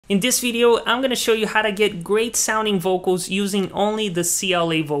In this video, I'm going to show you how to get great sounding vocals using only the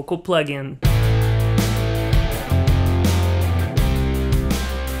CLA Vocal plugin.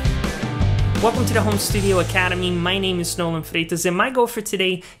 Welcome to the Home Studio Academy. My name is Nolan Freitas, and my goal for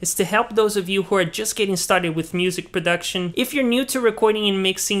today is to help those of you who are just getting started with music production. If you're new to recording and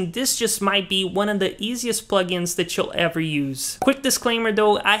mixing, this just might be one of the easiest plugins that you'll ever use. Quick disclaimer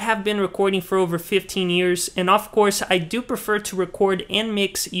though, I have been recording for over 15 years, and of course I do prefer to record and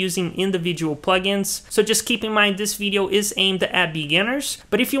mix using individual plugins. So just keep in mind this video is aimed at beginners,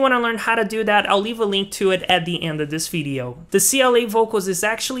 but if you want to learn how to do that, I'll leave a link to it at the end of this video. The CLA Vocals is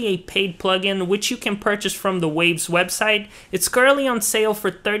actually a paid plugin which you can purchase from the Waves website. It's currently on sale for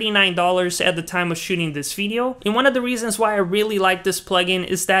 $39 at the time of shooting this video. And one of the reasons why I really like this plugin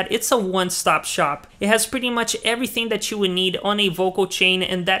is that it's a one-stop shop. It has pretty much everything that you would need on a vocal chain,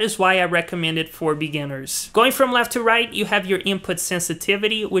 and that is why I recommend it for beginners. Going from left to right, you have your input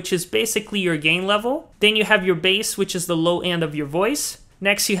sensitivity, which is basically your gain level. Then you have your bass, which is the low end of your voice.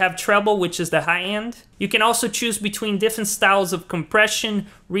 Next, you have treble, which is the high end. You can also choose between different styles of compression,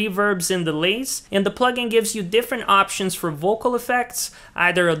 reverbs, and delays. And the plugin gives you different options for vocal effects,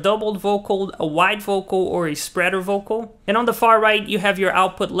 either a doubled vocal, a wide vocal, or a spreader vocal. And on the far right, you have your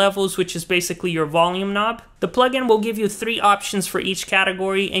output levels, which is basically your volume knob. The plugin will give you 3 options for each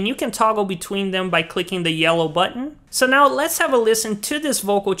category, and you can toggle between them by clicking the yellow button. So now let's have a listen to this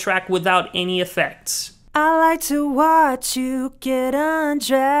vocal track without any effects. I like to watch you get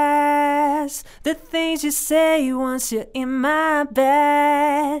undressed, the things you say once you're in my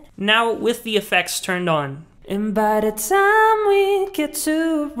bed. Now with the effects turned on. And by the time we get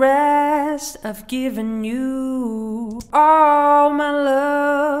to rest, I've given you all my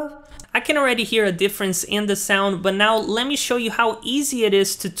love. I can already hear a difference in the sound, but now let me show you how easy it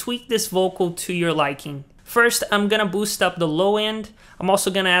is to tweak this vocal to your liking. First, I'm gonna boost up the low end. I'm also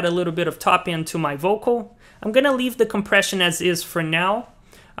gonna add a little bit of top end to my vocal. I'm gonna leave the compression as is for now.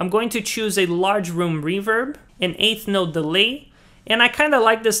 I'm going to choose a large room reverb, an 1/8 note delay, and I kinda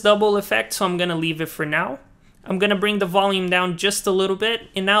like this double effect, so I'm gonna leave it for now. I'm gonna bring the volume down just a little bit,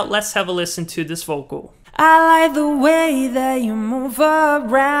 and now let's have a listen to this vocal. I like the way that you move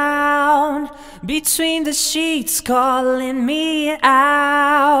around between the sheets, calling me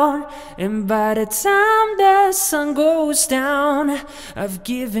out. And by the time the sun goes down, I've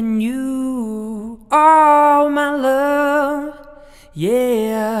given you all my love,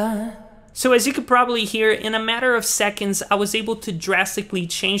 yeah. So as you could probably hear, in a matter of seconds, I was able to drastically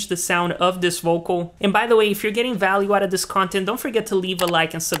change the sound of this vocal. And by the way, if you're getting value out of this content, don't forget to leave a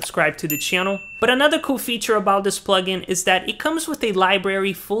like and subscribe to the channel. But another cool feature about this plugin is that it comes with a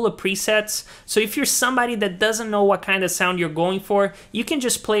library full of presets. So if you're somebody that doesn't know what kind of sound you're going for, you can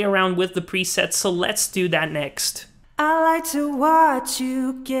just play around with the presets. So let's do that next. I like to watch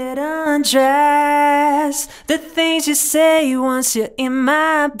you get undressed, the things you say once you're in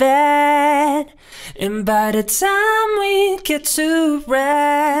my bed. And by the time we get to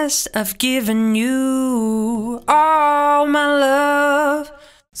rest, I've given you all my love.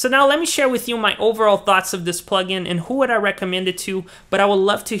 So now let me share with you my overall thoughts of this plugin and who would I recommend it to, but I would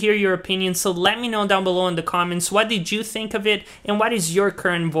love to hear your opinion, so let me know down below in the comments what did you think of it and what is your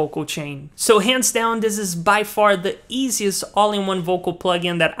current vocal chain. So hands down, this is by far the easiest all-in-one vocal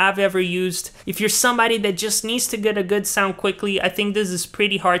plugin that I've ever used. If you're somebody that just needs to get a good sound quickly, I think this is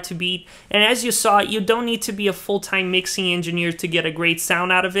pretty hard to beat. And as you saw, you don't need to be a full-time mixing engineer to get a great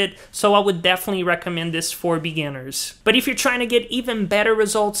sound out of it, so I would definitely recommend this for beginners. But if you're trying to get even better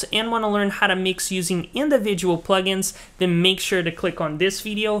results and want to learn how to mix using individual plugins, then make sure to click on this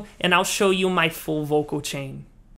video and I'll show you my full vocal chain.